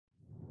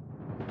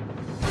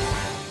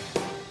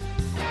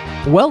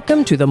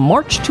Welcome to the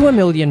March to a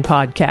Million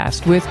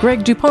podcast with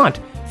Greg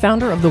DuPont,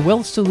 founder of the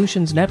Wealth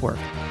Solutions Network.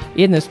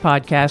 In this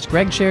podcast,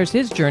 Greg shares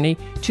his journey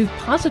to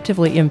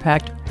positively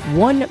impact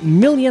 1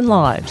 million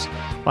lives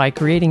by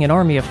creating an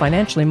army of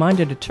financially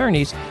minded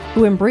attorneys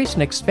who embrace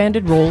an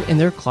expanded role in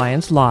their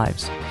clients'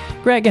 lives.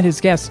 Greg and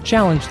his guests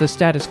challenge the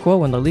status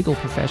quo in the legal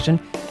profession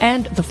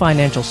and the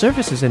financial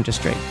services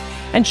industry,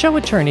 and show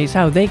attorneys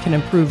how they can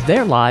improve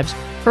their lives,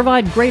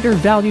 provide greater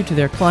value to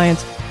their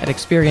clients, and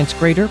experience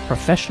greater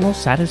professional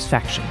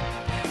satisfaction.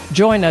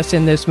 Join us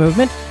in this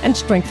movement and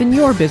strengthen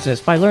your business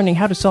by learning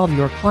how to solve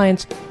your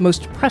clients'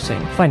 most pressing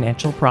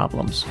financial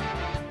problems.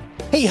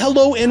 Hey,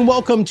 hello, and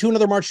welcome to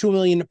another March to a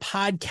Million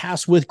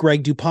podcast with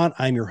Greg DuPont.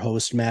 I'm your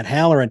host, Matt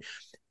Halloran.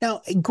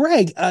 Now,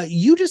 Greg,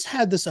 you just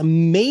had this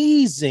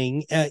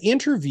amazing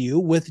interview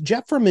with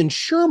Jeff from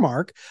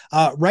Insuremark,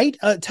 right?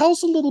 Tell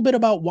us a little bit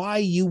about why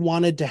you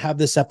wanted to have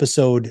this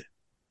episode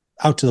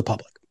out to the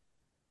public.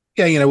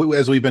 Yeah,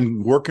 as we've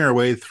been working our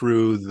way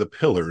through the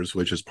pillars,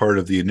 which is part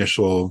of the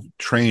initial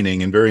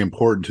training and very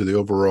important to the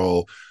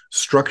overall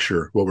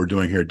structure, what we're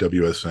doing here at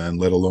WSN,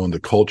 let alone the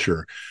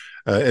culture.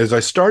 As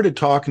I started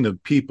talking to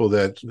people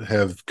that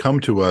have come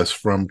to us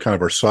from kind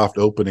of our soft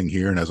opening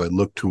here, and as I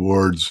look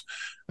towards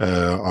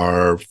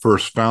our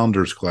first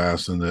founders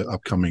class in the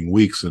upcoming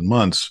weeks and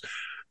months,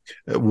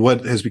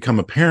 what has become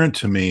apparent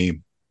to me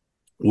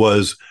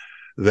was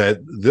that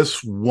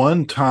this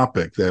one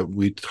topic that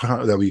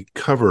we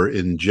cover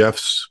in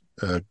Jeff's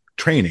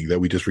training that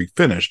we just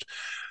finished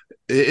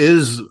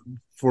is,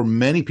 for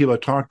many people I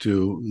talk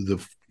to,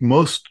 the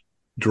most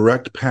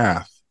direct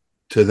path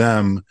to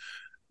them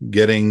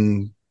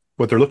getting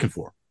what they're looking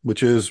for,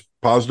 which is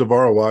positive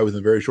ROI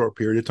within a very short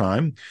period of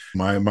time.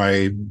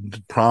 My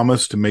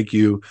promise to make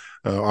you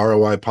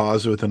ROI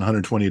positive within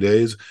 120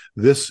 days.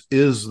 This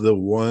is the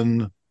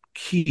one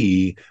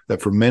key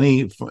that for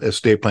many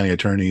estate planning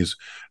attorneys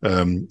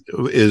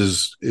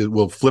it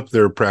will flip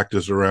their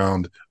practice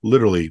around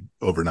literally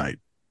overnight.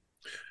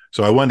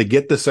 So I wanted to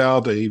get this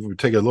out,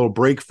 take a little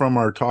break from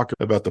our talk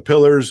about the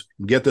pillars,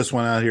 get this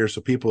one out here so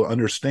people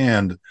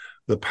understand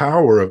the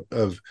power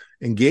of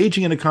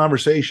engaging in a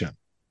conversation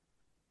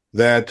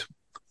that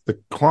the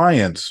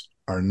clients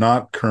are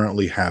not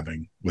currently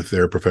having with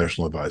their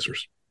professional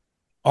advisors.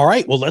 All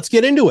right, well, let's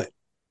get into it.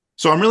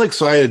 So I'm really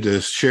excited to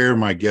share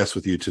my guest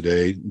with you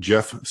today,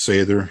 Jeff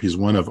Sather. He's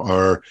one of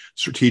our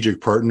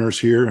strategic partners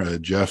here.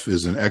 Jeff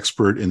is an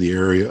expert in the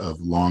area of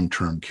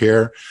long-term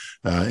care.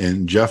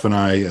 And Jeff and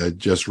I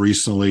just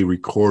recently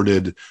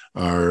recorded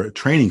our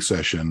training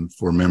session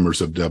for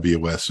members of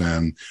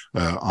WSN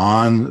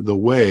on the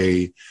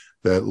way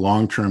that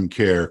long-term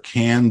care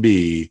can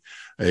be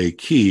a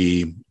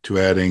key to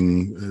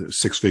adding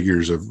 6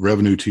 figures of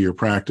revenue to your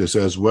practice,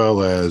 as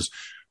well as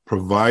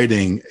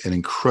providing an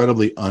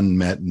incredibly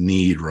unmet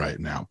need right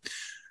now.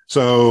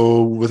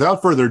 So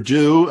without further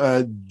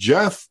ado,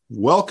 Jeff,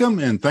 welcome,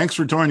 and thanks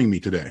for joining me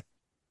today.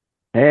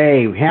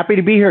 Hey, happy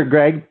to be here,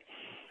 Greg.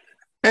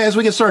 As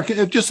we get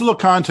started, just a little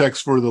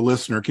context for the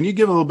listener. Can you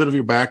give a little bit of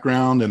your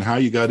background and how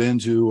you got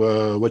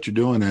into what you're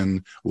doing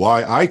and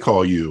why I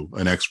call you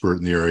an expert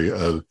in the area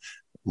of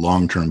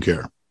long-term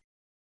care?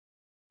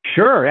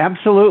 Sure,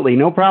 absolutely.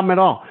 No problem at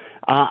all.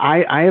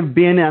 I have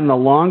been on the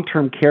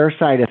long-term care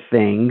side of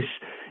things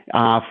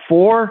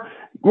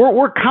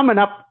we're coming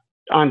up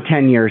on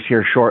 10 years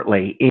here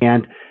shortly.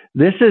 And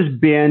this has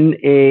been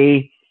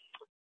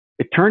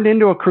it turned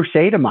into a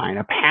crusade of mine,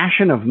 a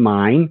passion of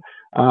mine,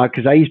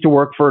 because I used to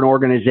work for an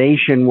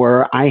organization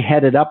where I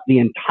headed up the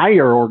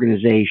entire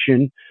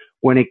organization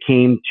when it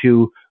came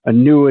to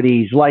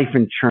annuities, life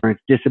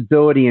insurance,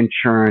 disability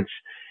insurance,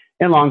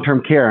 and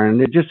long-term care. And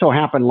it just so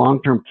happened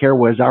long-term care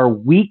was our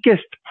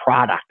weakest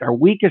product, our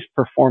weakest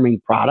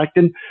performing product.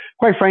 And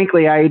quite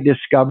frankly, I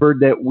discovered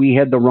that we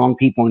had the wrong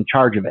people in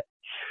charge of it.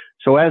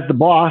 So as the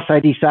boss,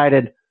 I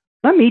decided,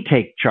 let me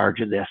take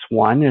charge of this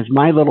one as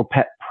my little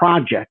pet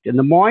project. And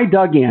the more I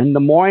dug in, the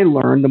more I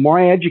learned, the more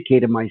I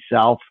educated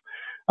myself,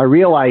 I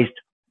realized,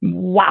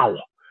 wow,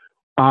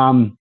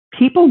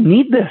 people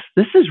need this.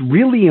 This is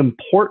really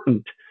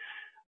important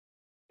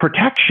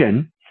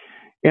protection.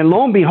 And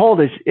lo and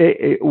behold,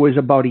 it was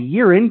about a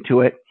year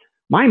into it,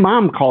 my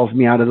mom calls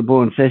me out of the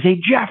blue and says, hey,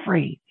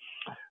 Jeffrey.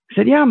 I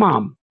said, yeah,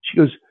 Mom. She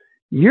goes,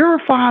 your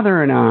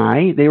father and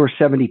I, they were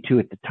 72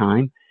 at the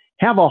time,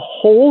 have a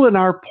hole in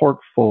our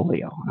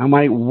portfolio. I'm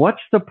like,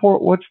 what's the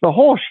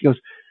hole? She goes,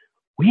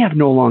 we have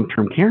no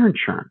long-term care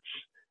insurance.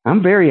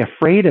 I'm very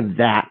afraid of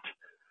that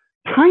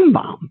time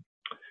bomb.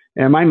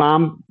 And my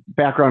mom,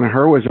 background on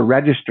her, was a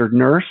registered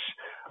nurse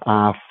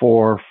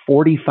for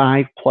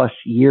 45 plus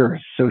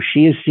years. So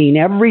she has seen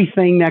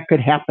everything that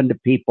could happen to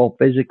people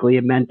physically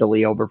and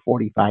mentally over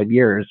 45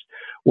 years,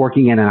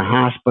 working in a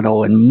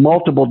hospital in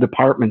multiple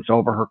departments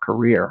over her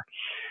career.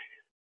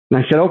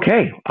 And I said,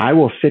 okay, I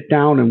will sit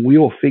down and we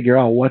will figure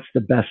out what's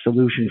the best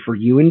solution for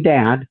you and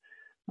Dad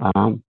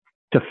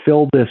to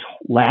fill this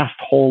last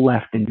hole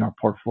left in your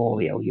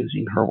portfolio,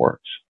 using her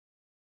words.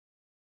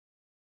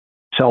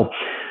 So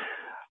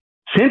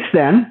since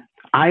then,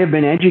 I have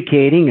been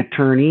educating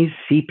attorneys,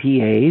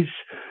 CPAs,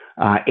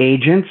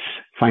 agents,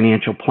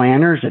 financial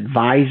planners,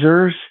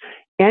 advisors,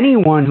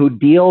 anyone who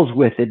deals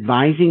with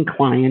advising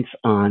clients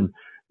on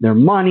their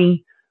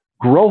money,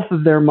 growth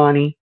of their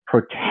money,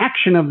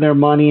 protection of their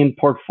money and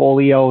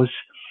portfolios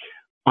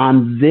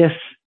on this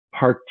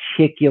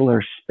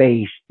particular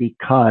space,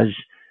 because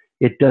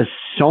it does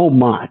so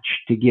much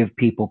to give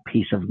people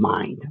peace of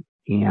mind.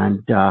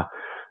 And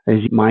as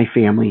my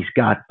family's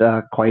got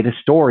quite a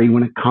story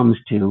when it comes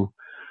to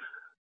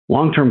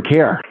long-term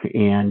care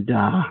and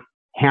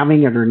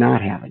having it or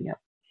not having it.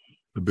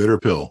 The bitter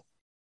pill.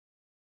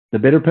 The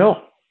bitter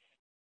pill.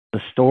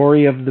 The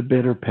story of the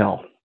bitter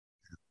pill,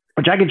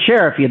 which I could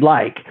share if you'd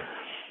like.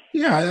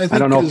 Yeah, I think I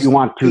don't know if you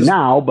want to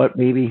now, but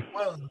maybe.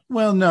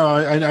 Well, no,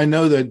 I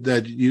know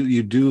that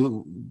you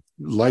do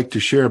like to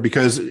share,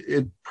 because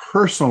it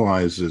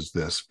personalizes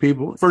this.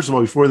 People, first of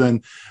all, before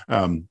then,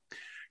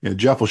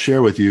 Jeff will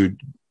share with you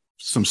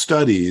some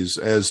studies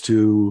as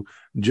to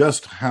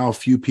just how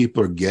few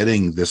people are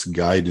getting this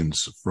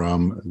guidance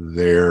from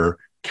their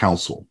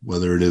counsel,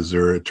 whether it is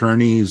their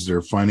attorneys,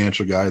 their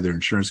financial guy, their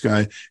insurance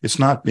guy. It's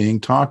not being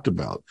talked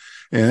about.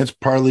 And it's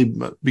partly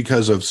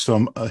because of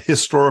some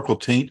historical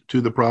taint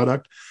to the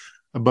product,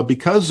 but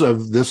because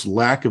of this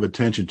lack of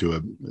attention to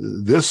it.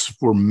 This,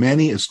 for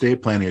many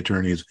estate planning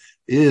attorneys,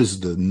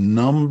 is the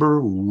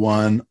number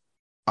one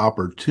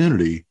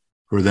opportunity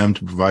for them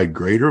to provide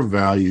greater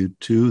value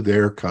to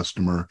their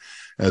customer,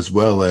 as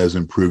well as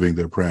improving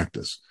their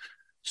practice,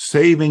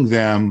 saving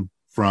them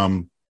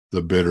from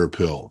the bitter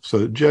pill.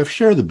 So, Jeff,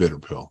 share the bitter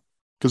pill,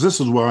 because this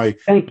is why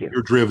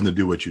you're driven to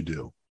do what you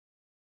do.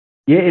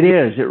 Yeah, it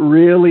is. It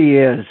really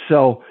is.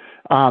 So,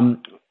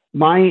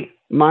 my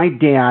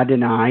dad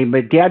and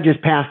my dad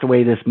just passed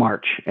away this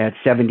March at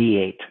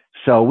 78.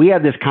 So we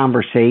had this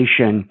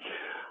conversation,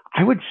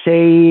 I would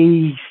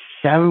say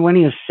when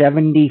he was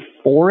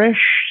 74-ish,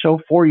 so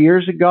 4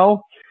 years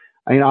ago.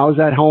 I was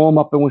at home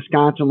up in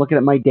Wisconsin looking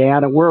at my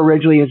dad, and we're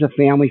originally as a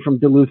family from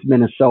Duluth,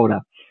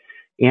 Minnesota.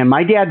 And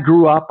my dad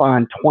grew up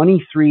on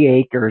 23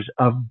 acres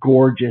of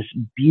gorgeous,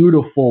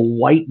 beautiful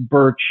white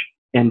birch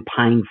and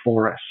pine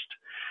forest.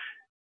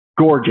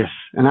 Gorgeous.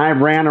 And I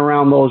ran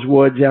around those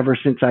woods ever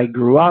since I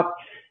grew up.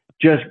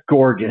 Just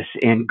gorgeous.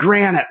 And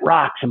granite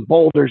rocks and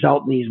boulders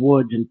out in these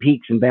woods and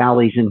peaks and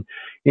valleys. And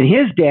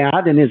his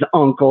dad and his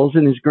uncles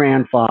and his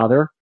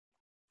grandfather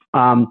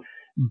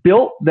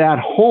built that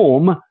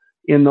home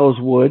in those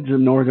woods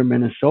in northern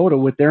Minnesota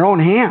with their own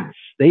hands.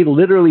 They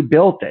literally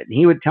built it. And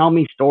he would tell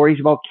me stories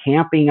about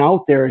camping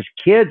out there as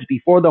kids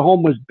before the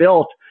home was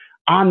built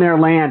on their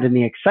land, and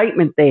the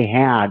excitement they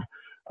had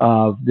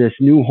of this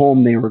new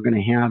home they were going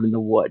to have in the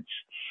woods.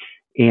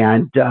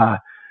 And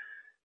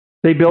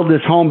they built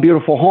this home,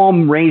 beautiful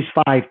home, raised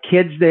 5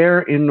 kids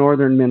there in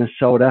northern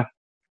Minnesota.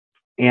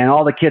 And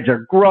all the kids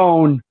are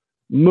grown,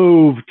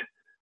 moved,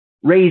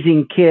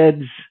 raising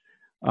kids.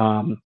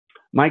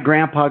 My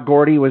grandpa,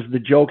 Gordy, was the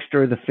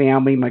jokester of the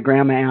family. My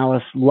grandma,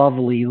 Alice,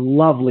 lovely,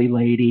 lovely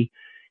lady.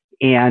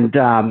 And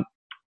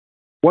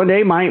one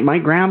day, my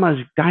grandma's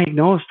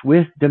diagnosed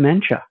with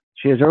dementia.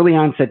 She has early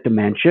onset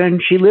dementia,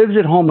 and she lives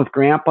at home with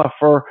grandpa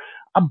for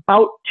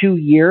about 2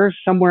 years,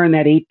 somewhere in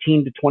that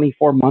 18 to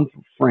 24 month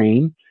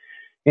frame.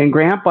 And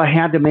grandpa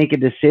had to make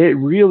a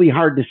really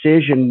hard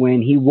decision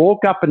when he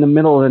woke up in the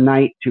middle of the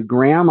night to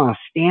grandma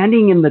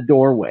standing in the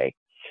doorway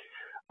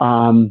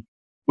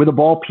with a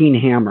ball peen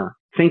hammer,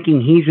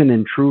 thinking he's an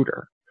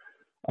intruder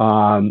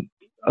at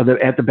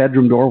the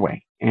bedroom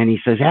doorway. And he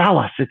says,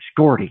 "Alice, it's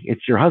Gordy,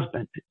 it's your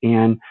husband."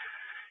 And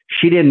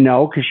she didn't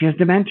know because she has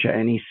dementia.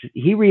 And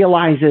he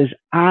realizes,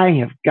 I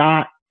have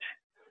got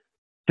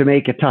to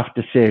make a tough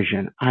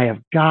decision. I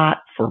have got,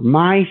 for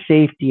my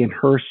safety and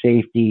her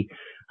safety,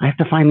 I have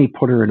to finally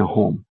put her in a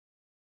home,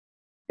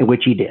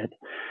 which he did.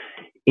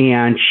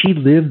 And she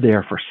lived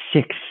there for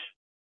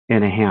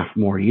 6.5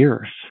 more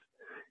years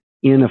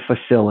in a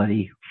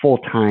facility,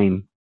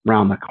 full-time,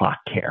 round-the-clock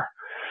care.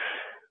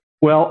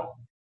 Well,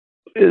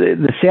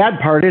 the sad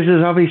part is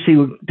obviously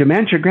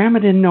dementia. Grandma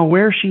didn't know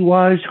where she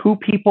was, who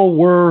people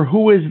were,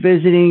 who was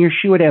visiting her.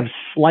 She would have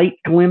slight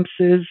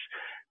glimpses.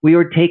 We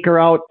would take her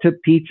out to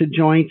pizza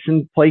joints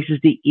and places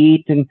to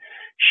eat, and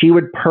she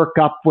would perk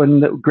up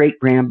when the great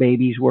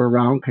grandbabies were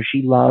around because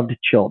she loved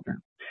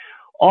children.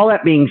 All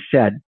that being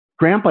said,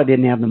 Grandpa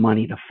didn't have the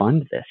money to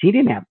fund this. He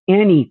didn't have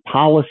any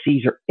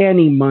policies or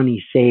any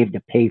money saved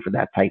to pay for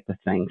that type of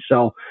thing.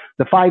 So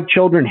the 5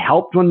 children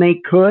helped when they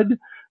could,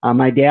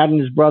 my dad and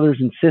his brothers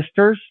and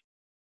sisters.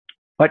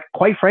 But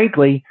quite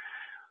frankly,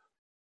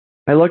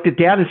 I looked at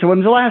Dad and said,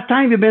 "When's the last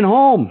time you've been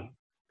home?"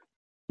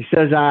 He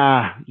says,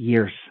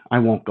 "Years. I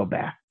won't go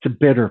back. It's a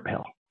bitter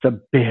pill. It's a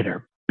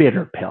bitter,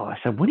 bitter pill." I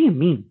said, "What do you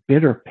mean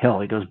bitter pill?"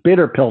 He goes,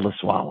 "Bitter pill to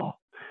swallow."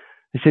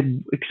 I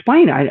said,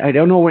 "Explain. I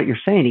don't know what you're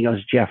saying." He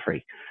goes,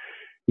 "Jeffrey,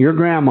 your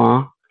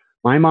grandma,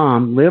 my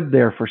mom, lived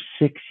there for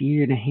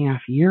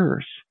 6.5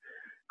 years.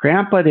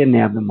 Grandpa didn't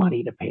have the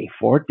money to pay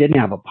for it, didn't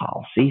have a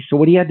policy. So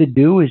what he had to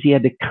do is he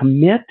had to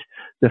commit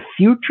the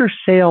future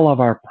sale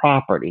of our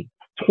property,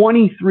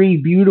 23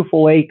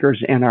 beautiful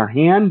acres and our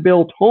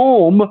hand-built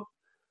home,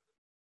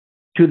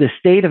 to the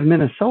state of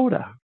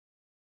Minnesota.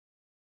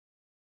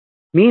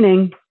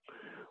 meaning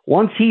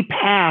once he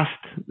passed,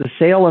 the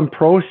sale and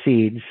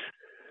proceeds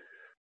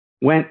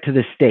went to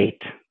the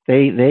state.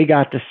 They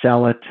got to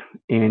sell it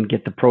and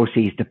get the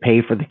proceeds to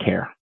pay for the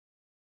care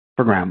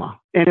for grandma,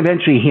 and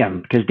eventually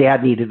him, because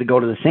dad needed to go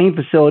to the same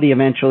facility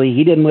eventually.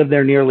 He didn't live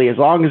there nearly as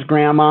long as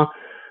grandma.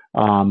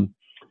 And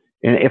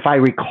if I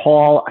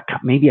recall,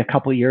 maybe a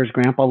couple of years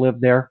grandpa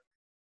lived there,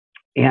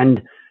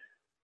 and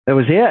that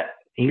was it.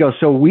 He goes,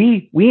 so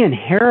we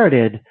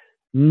inherited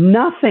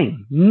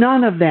nothing,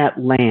 none of that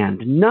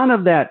land, none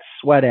of that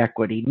sweat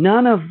equity,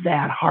 none of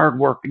that hard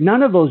work,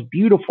 none of those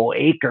beautiful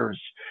acres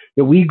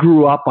that we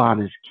grew up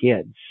on as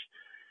kids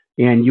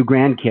and you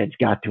grandkids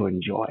got to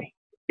enjoy.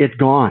 It's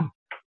gone.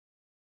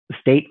 The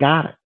state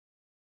got it.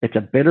 It's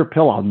a bitter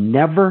pill. I'll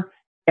never,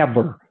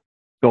 ever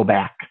go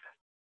back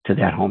to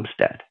that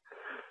homestead.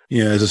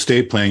 Yeah, as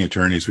estate planning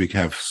attorneys, we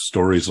have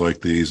stories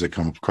like these that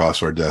come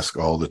across our desk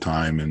all the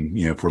time. And,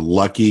 if we're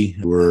lucky,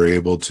 we're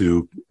able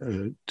to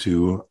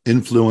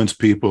influence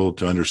people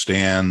to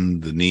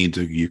understand the need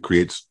to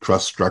create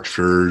trust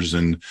structures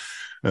and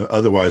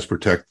otherwise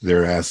protect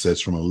their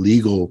assets from a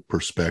legal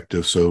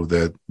perspective so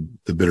that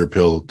the bitter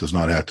pill does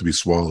not have to be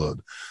swallowed.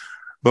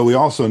 But we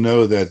also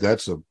know that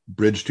that's a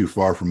bridge too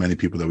far for many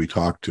people that we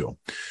talk to.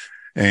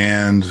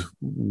 And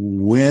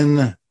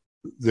when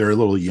they're a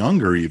little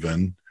younger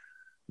even,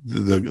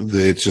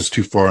 it's just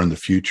too far in the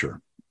future.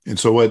 And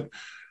so what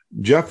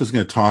Jeff is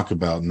going to talk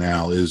about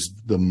now is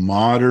the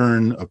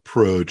modern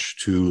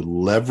approach to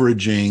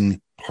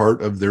leveraging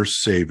part of their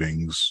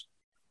savings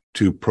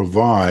to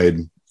provide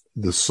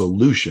the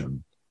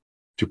solution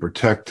to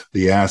protect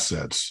the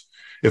assets,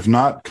 if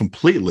not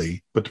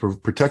completely, but to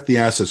protect the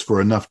assets for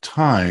enough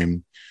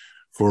time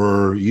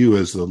for you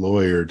as the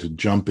lawyer to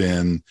jump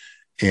in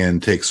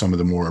and take some of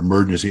the more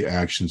emergency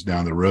actions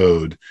down the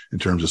road in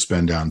terms of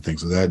spend down,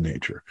 things of that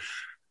nature.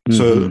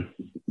 So,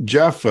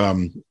 Jeff,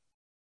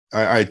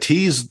 I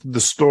teased the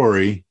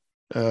story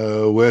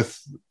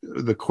with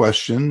the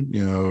question,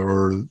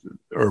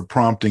 or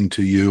prompting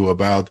to you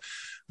about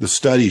the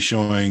study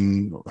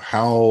showing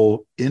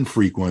how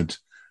infrequent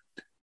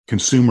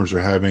consumers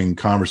are having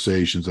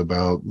conversations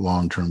about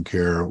long-term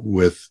care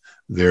with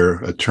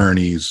their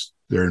attorneys,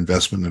 their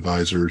investment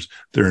advisors,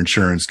 their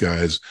insurance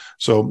guys.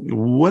 So,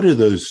 what do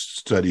those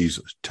studies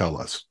tell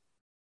us?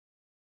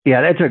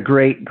 Yeah, that's a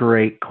great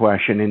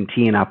question, and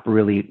teeing up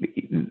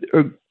really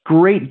a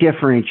great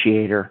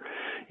differentiator,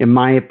 in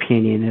my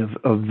opinion,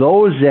 of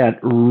those that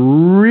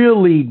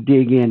really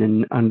dig in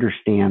and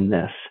understand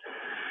this.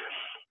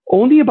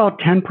 Only about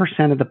 10%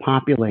 of the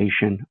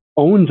population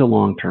owns a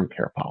long-term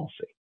care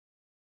policy.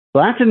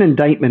 So that's an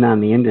indictment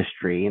on the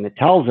industry, and it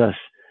tells us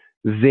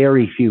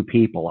very few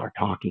people are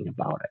talking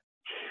about it.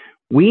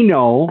 We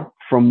know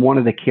from one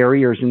of the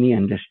carriers in the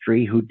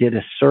industry who did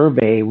a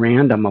survey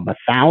random of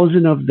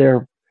 1,000 of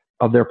their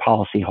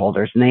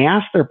policyholders, and they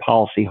asked their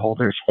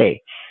policyholders, hey,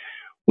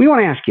 we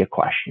want to ask you a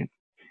question.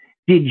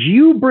 Did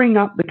you bring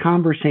up the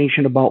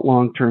conversation about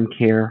long-term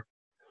care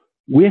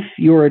with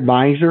your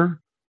advisor,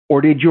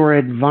 or did your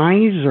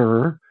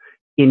advisor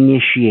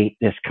initiate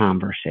this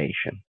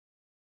conversation?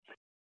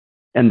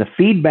 And the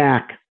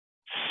feedback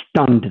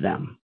stunned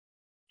them.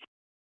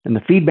 And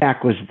the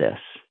feedback was this: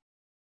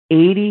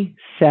 87%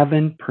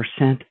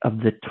 of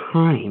the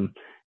time,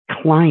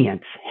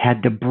 clients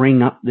had to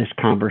bring up this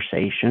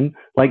conversation,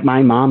 like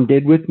my mom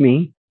did with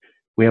me.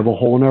 We have a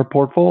hole in our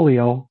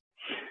portfolio.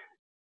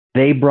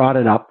 They brought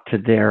it up to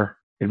their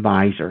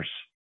advisors.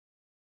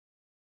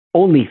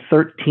 Only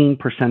 13%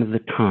 of the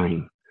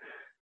time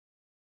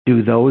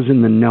do those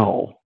in the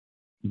know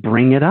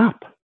bring it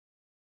up.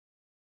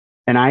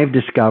 And I've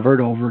discovered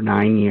over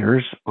 9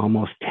 years,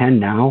 almost 10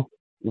 now,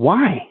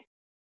 why?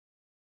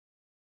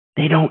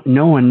 They don't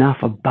know enough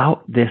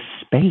about this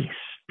space.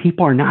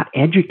 People are not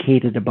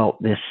educated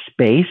about this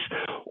space.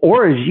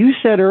 Or as you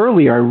said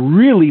earlier, I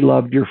really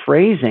loved your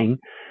phrasing,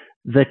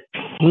 the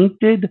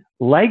tainted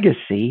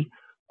legacy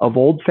of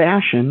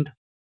old-fashioned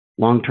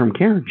long-term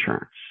care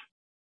insurance.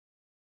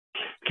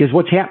 Because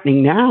what's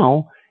happening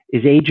now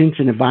is agents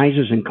and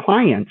advisors and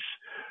clients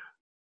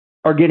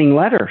are getting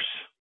letters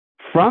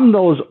from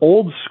those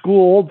old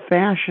school,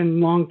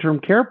 old-fashioned long-term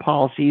care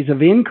policies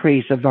of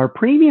increase of our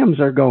premiums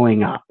are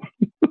going up.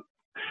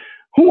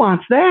 Who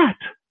wants that?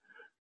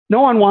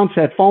 No one wants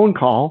that phone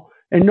call,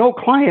 and no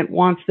client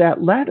wants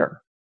that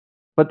letter.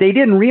 But they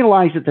didn't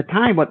realize at the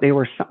time what they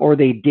were, or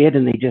they did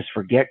and they just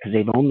forget because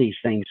they've owned these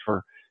things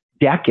for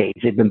decades.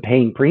 They've been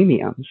paying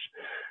premiums,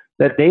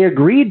 that they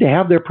agreed to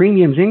have their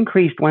premiums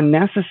increased when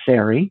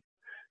necessary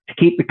to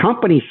keep the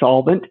company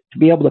solvent, to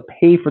be able to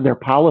pay for their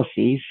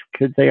policies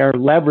because they are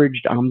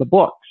leveraged on the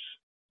books.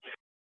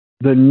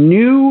 The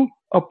new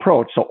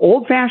approach, so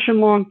old-fashioned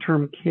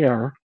long-term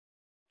care,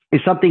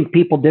 is something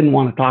people didn't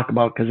want to talk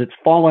about because it's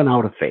fallen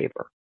out of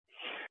favor.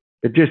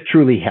 It just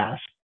truly has.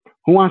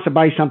 Who wants to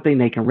buy something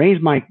they can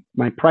raise my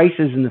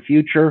prices in the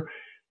future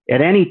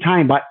at any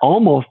time by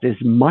almost as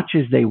much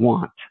as they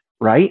want,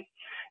 right?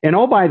 And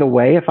oh, by the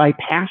way, if I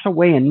pass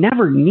away and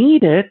never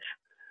need it,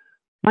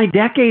 my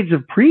decades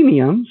of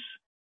premiums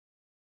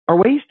are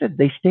wasted.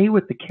 They stay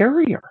with the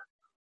carrier.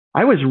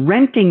 I was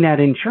renting that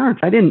insurance.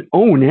 I didn't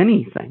own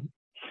anything.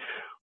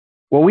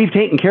 Well, we've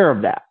taken care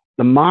of that.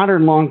 The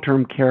modern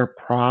long-term care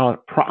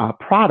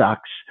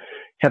products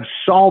have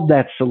solved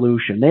that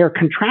solution. They are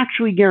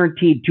contractually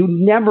guaranteed to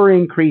never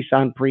increase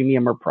on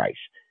premium or price,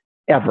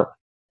 ever.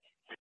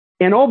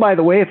 And oh, by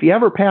the way, if you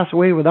ever pass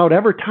away without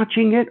ever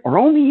touching it or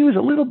only use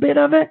a little bit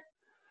of it,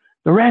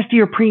 the rest of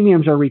your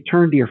premiums are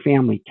returned to your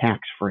family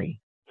tax-free.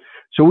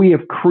 So we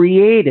have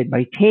created,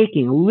 by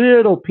taking a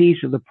little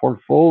piece of the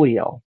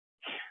portfolio,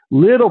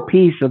 little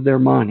piece of their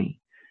money,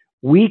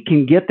 we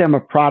can get them a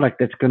product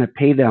that's going to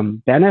pay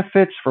them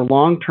benefits for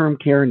long-term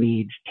care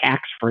needs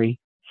tax-free.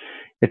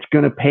 It's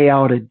going to pay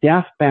out a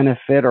death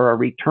benefit or a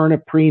return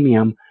of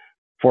premium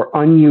for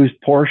unused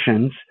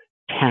portions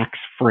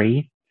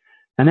tax-free.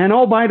 And then,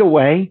 oh, by the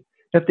way,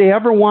 if they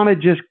ever want to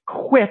just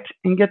quit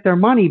and get their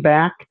money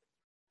back,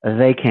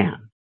 they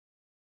can.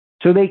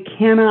 So they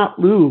cannot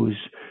lose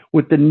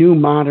with the new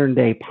modern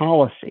day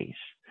policies.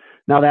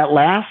 Now that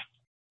last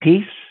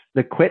piece,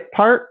 the quit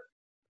part,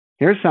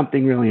 here's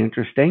something really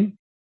interesting.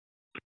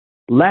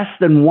 Less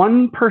than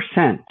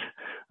 1%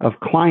 of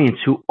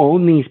clients who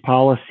own these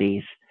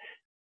policies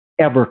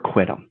ever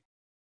quit them.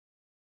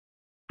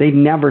 They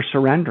never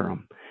surrender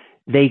them.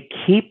 They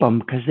keep them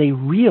because they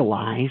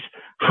realize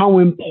how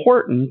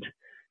important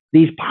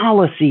these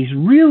policies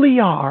really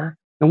are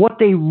and what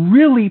they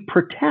really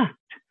protect.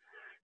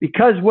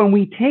 Because when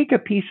we take a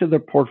piece of the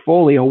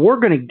portfolio, we're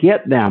going to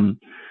get them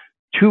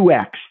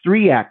 2x,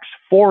 3x,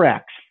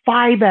 4x,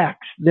 5x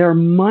their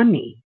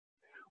money,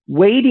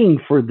 waiting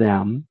for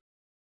them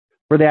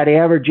for that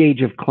average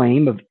age of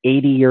claim of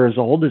 80 years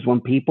old is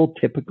when people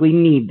typically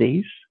need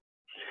these.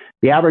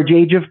 The average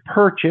age of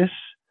purchase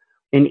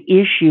and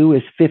issue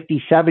is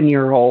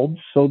 57-year-olds.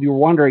 So you're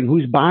wondering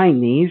who's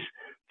buying these.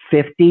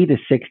 50 to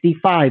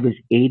 65 is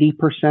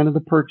 80% of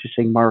the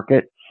purchasing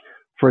market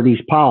for these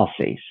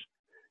policies.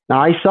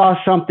 Now, I saw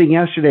something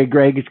yesterday,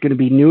 Greg, it's going to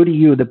be new to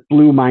you, that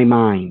blew my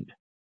mind.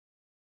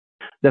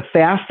 The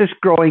fastest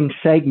growing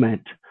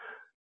segment,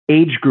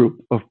 age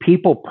group of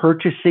people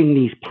purchasing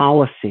these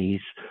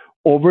policies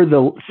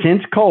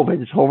since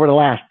COVID, so over the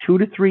last 2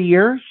 to 3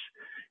 years,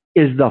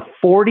 is the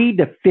 40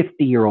 to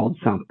 50-year-old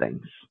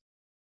somethings.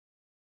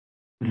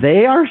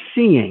 They are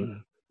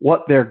seeing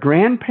what their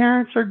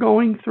grandparents are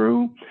going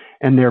through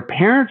and their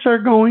parents are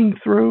going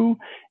through,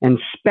 and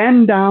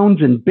spend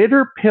downs and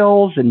bitter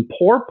pills and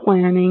poor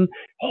planning,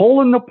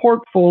 hole in the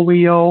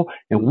portfolio.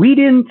 And we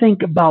didn't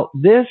think about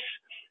this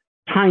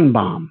time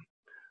bomb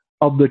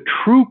of the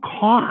true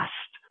cost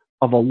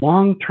of a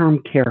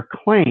long-term care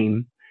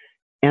claim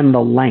and the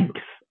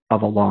length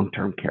of a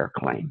long-term care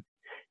claim.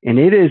 And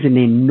it is an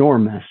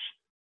enormous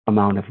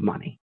amount of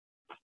money.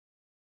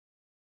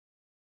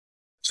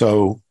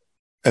 So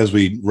as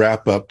we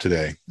wrap up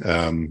today,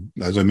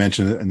 as I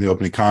mentioned in the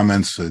opening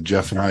comments,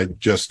 Jeff and I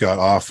just got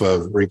off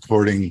of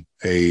recording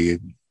a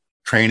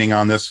training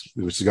on this,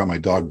 which has got my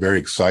dog very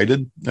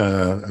excited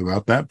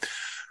about that.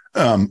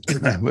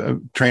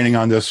 Training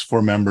on this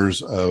for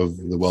members of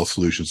the Wealth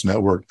Solutions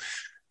Network.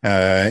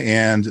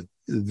 And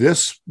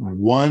this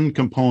one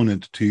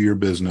component to your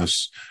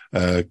business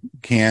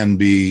can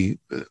be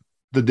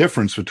the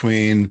difference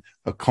between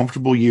a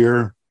comfortable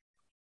year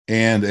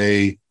and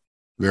a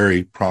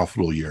very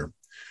profitable year.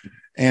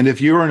 And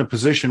if you're in a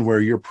position where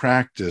your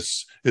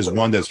practice is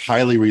one that's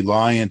highly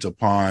reliant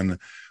upon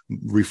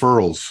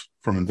referrals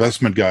from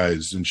investment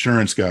guys,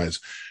 insurance guys,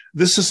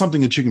 this is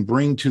something that you can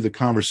bring to the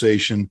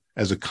conversation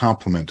as a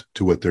complement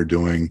to what they're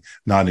doing,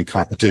 not in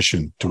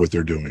competition to what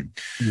they're doing.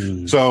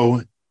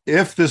 So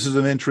if this is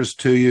of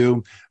interest to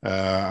you,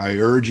 I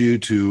urge you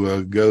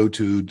to go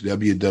to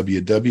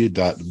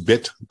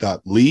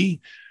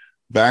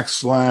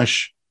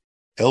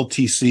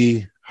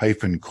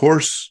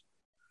www.bit.ly/LTC-course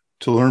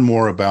to learn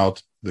more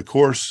about the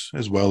course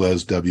as well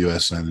as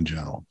WSN in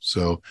general.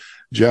 So,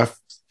 Jeff,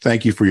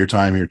 thank you for your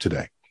time here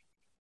today.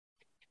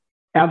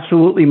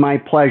 Absolutely my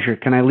pleasure.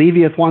 Can I leave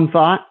you with one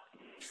thought?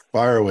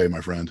 Fire away,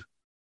 my friend.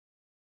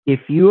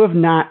 If you have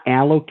not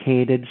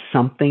allocated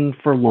something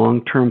for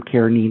long-term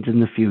care needs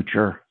in the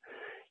future,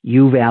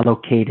 you've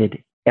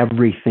allocated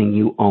everything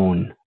you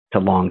own to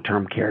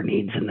long-term care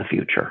needs in the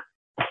future.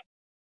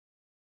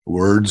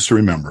 Words to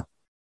remember.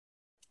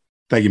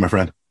 Thank you, my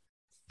friend.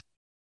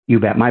 You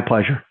bet. My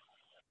pleasure.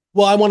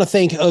 Well, I want to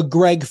thank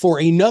Greg for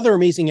another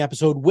amazing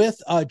episode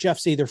with Jeff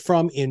Sather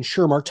from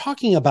InsureMark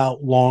talking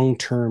about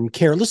long-term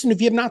care. Listen,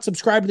 if you have not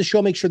subscribed to the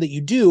show, make sure that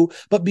you do.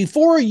 But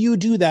before you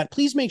do that,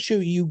 please make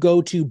sure you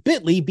go to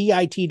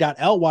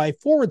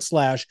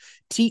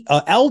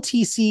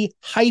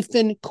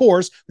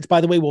bit.ly/LTC-course, which,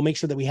 by the way, we'll make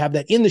sure that we have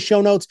that in the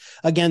show notes.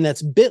 Again,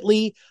 that's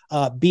bit.ly,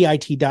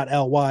 bit.ly/LTC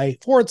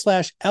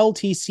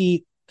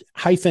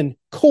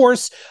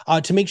course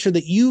to make sure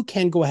that you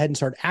can go ahead and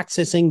start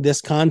accessing this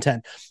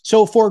content.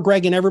 So for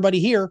Greg and everybody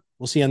here,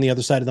 we'll see you on the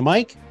other side of the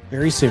mic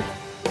very soon.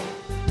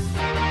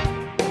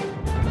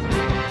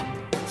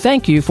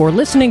 Thank you for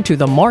listening to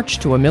the March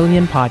to a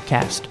Million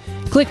podcast.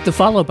 Click the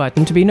follow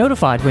button to be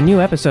notified when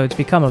new episodes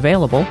become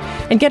available,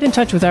 and get in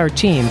touch with our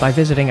team by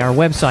visiting our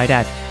website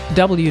at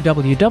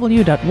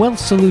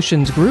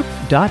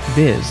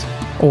www.wealthsolutionsgroup.biz,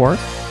 or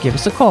give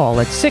us a call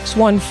at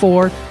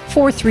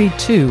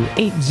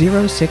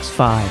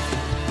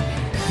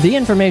 614-432-8065. The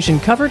information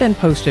covered and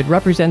posted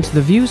represents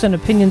the views and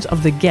opinions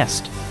of the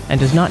guest and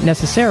does not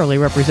necessarily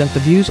represent the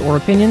views or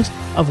opinions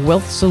of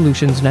Wealth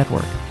Solutions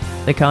Network.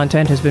 The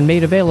content has been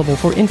made available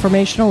for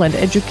informational and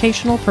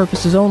educational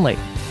purposes only.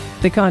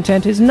 The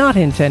content is not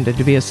intended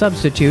to be a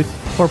substitute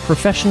for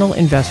professional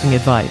investing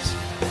advice.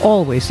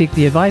 Always seek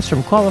the advice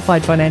from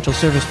qualified financial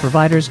service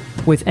providers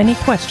with any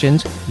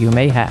questions you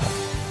may have.